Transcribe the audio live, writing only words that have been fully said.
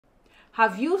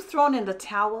Have you thrown in the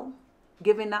towel,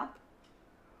 given up?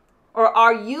 Or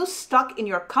are you stuck in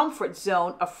your comfort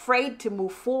zone, afraid to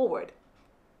move forward?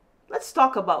 Let's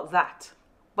talk about that.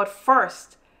 But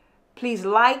first, please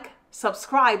like,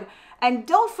 subscribe, and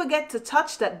don't forget to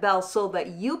touch that bell so that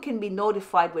you can be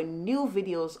notified when new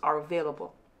videos are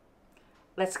available.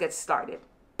 Let's get started.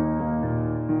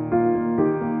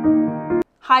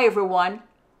 Hi everyone,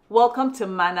 welcome to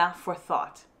Manna for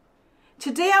Thought.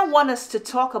 Today I want us to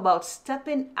talk about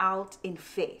stepping out in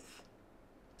faith.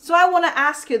 So I want to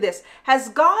ask you this: has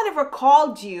God ever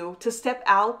called you to step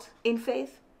out in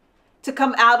faith? To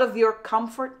come out of your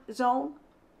comfort zone?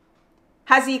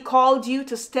 Has He called you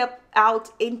to step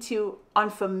out into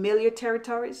unfamiliar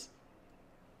territories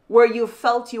where you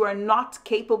felt you are not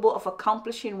capable of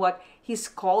accomplishing what He's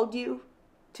called you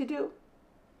to do?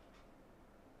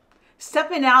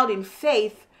 Stepping out in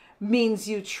faith means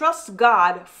you trust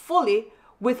God fully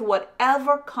with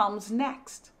whatever comes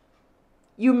next.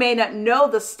 You may not know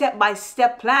the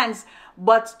step-by-step plans,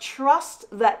 but trust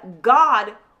that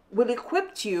God will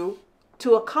equip you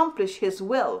to accomplish His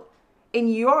will in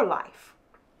your life.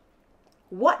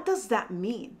 What does that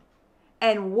mean?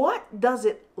 And what does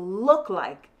it look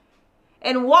like?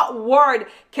 And what word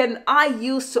can I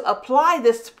use to apply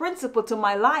this principle to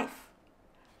my life?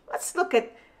 Let's look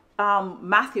at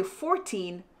Matthew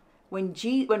 14,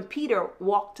 when Peter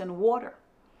walked on water.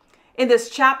 In this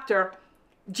chapter,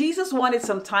 Jesus wanted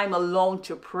some time alone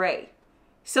to pray.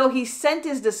 So He sent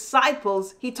His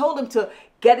disciples, He told them to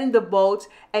get in the boat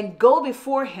and go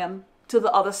before Him to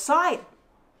the other side.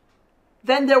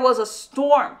 Then there was a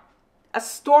storm. A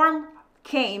storm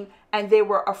came and they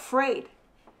were afraid.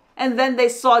 And then they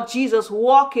saw Jesus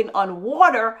walking on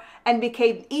water and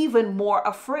became even more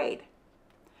afraid.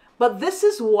 But this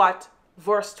is what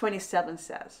verse 27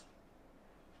 says.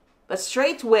 But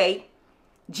straightway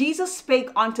Jesus spake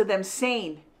unto them,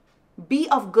 saying, Be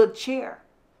of good cheer.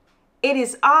 It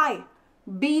is I,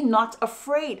 be not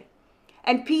afraid.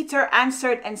 And Peter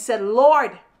answered and said,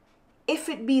 Lord, if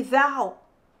it be thou,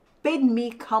 bid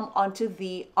me come unto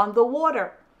thee on the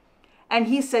water. And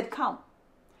He said, Come.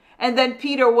 And then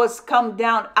Peter was come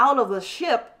down out of the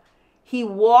ship. He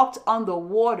walked on the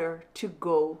water to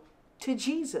go to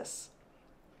Jesus.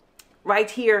 Right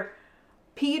here,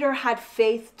 Peter had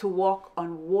faith to walk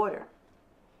on water.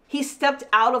 He stepped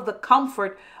out of the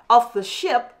comfort of the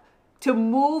ship to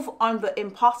move on the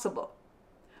impossible.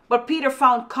 But Peter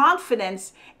found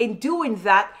confidence in doing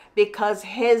that because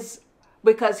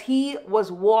he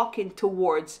was walking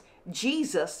towards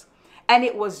Jesus, and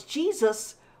it was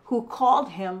Jesus who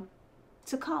called him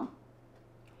to come.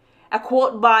 A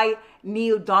quote by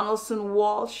Neil Donaldson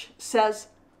Walsh says,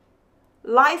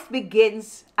 Life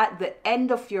begins at the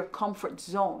end of your comfort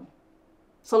zone.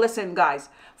 So listen, guys,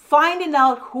 finding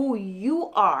out who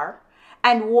you are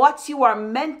and what you are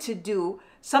meant to do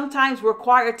sometimes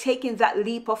require taking that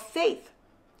leap of faith.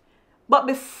 But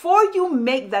before you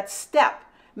make that step,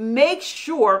 make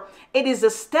sure it is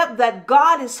a step that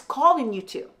God is calling you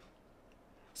to.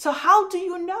 So how do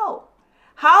you know?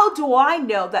 How do I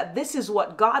know that this is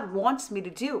what God wants me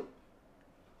to do?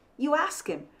 You ask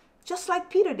Him, just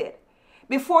like Peter did.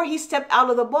 Before he stepped out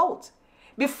of the boat,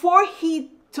 before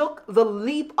he took the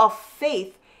leap of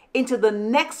faith into the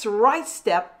next right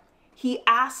step, he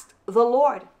asked the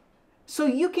Lord. So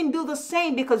you can do the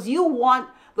same because you want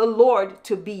the Lord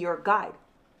to be your guide.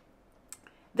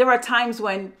 There are times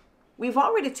when we've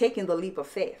already taken the leap of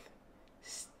faith,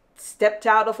 stepped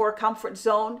out of our comfort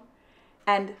zone,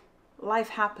 and life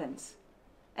happens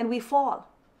and we fall.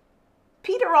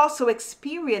 Peter also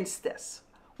experienced this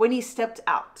when he stepped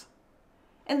out.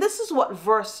 And this is what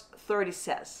verse 30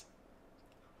 says.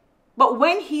 But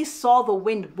when he saw the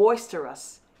wind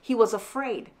boisterous, he was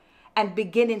afraid and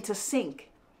beginning to sink.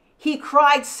 He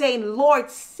cried, saying, Lord,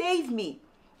 save me.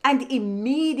 And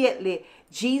immediately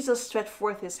Jesus stretched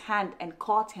forth His hand and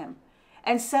caught him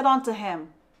and said unto him,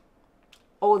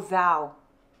 O thou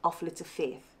of little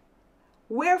faith,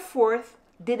 wherefore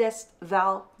didst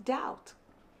thou doubt?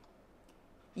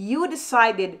 You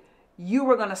decided you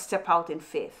were going to step out in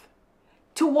faith,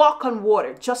 to walk on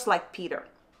water, just like Peter.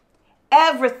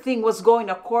 Everything was going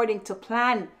according to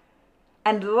plan,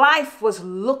 and life was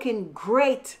looking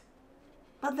great.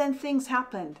 But then things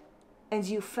happened, and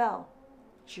you fell,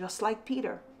 just like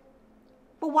Peter.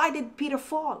 But why did Peter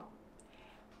fall?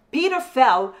 Peter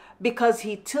fell because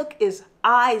he took his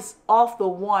eyes off the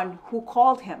one who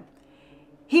called him.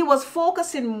 He was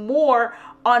focusing more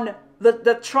on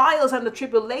the trials and the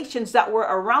tribulations that were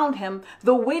around him,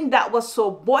 the wind that was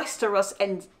so boisterous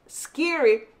and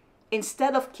scary,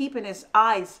 instead of keeping his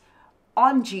eyes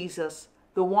on Jesus,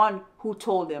 the one who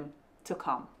told him to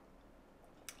come.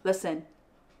 Listen,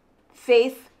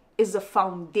 faith is the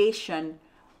foundation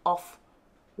of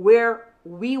where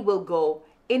we will go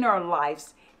in our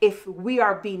lives if we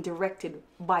are being directed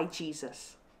by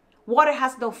Jesus. Water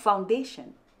has no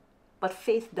foundation, but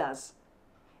faith does.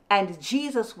 And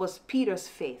Jesus was Peter's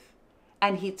faith,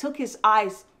 and he took his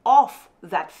eyes off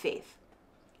that faith.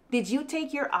 Did you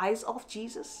take your eyes off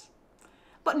Jesus?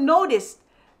 But notice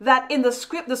that in the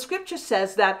scripture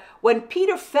says that when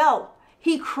Peter fell,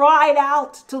 he cried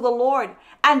out to the Lord,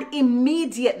 and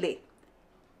immediately,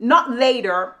 not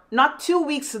later, not 2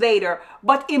 weeks later,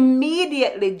 but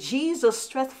immediately Jesus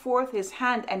stretched forth his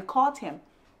hand and caught him.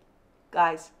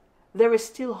 Guys, there is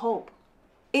still hope.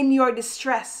 In your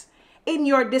distress, in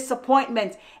your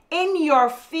disappointment, in your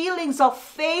feelings of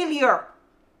failure,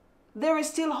 there is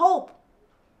still hope.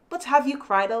 But have you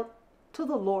cried out to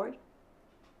the Lord?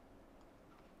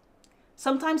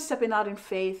 Sometimes stepping out in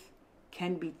faith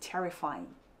can be terrifying.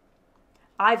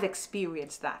 I've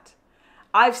experienced that.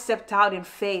 I've stepped out in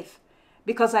faith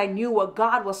because I knew what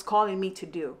God was calling me to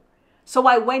do. So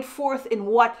I went forth in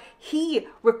what he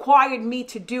required me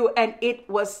to do, and it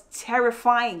was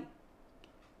terrifying.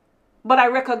 But I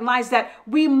recognize that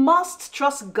we must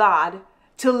trust God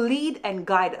to lead and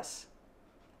guide us.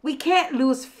 We can't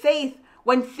lose faith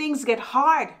when things get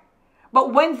hard.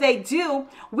 But when they do,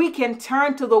 we can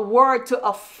turn to the word to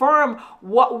affirm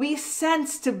what we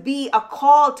sense to be a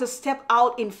call to step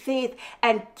out in faith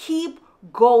and keep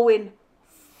going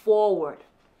forward.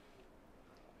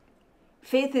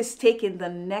 Faith is taking the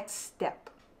next step.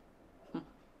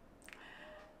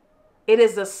 It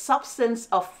is the substance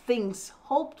of things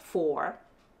hoped for,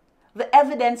 the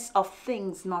evidence of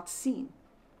things not seen.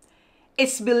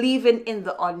 It's believing in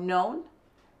the unknown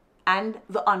and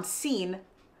the unseen,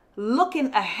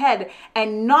 looking ahead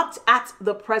and not at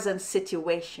the present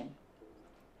situation.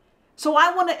 So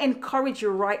I want to encourage you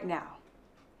right now.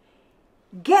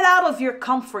 Get out of your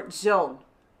comfort zone.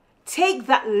 Take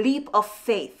that leap of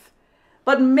faith,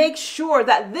 but make sure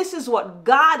that this is what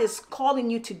God is calling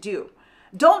you to do.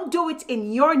 Don't do it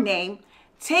in your name.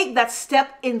 Take that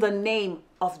step in the name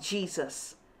of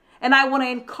Jesus. And I want to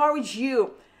encourage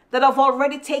you that I've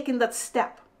already taken that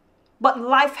step, but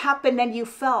life happened and you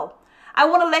fell. I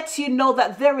want to let you know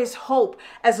that there is hope.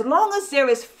 As long as there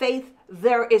is faith,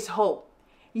 there is hope.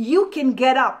 You can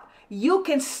get up. You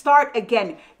can start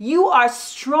again. You are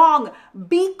strong.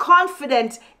 Be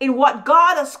confident in what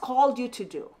God has called you to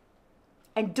do.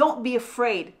 And don't be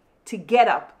afraid to get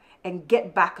up and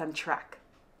get back on track.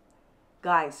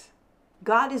 Guys,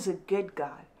 God is a good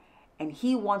God, and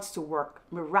he wants to work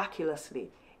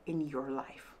miraculously in your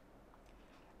life.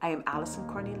 I am Allison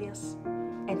Cornelius,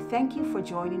 and thank you for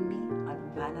joining me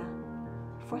on Manna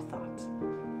for Thought.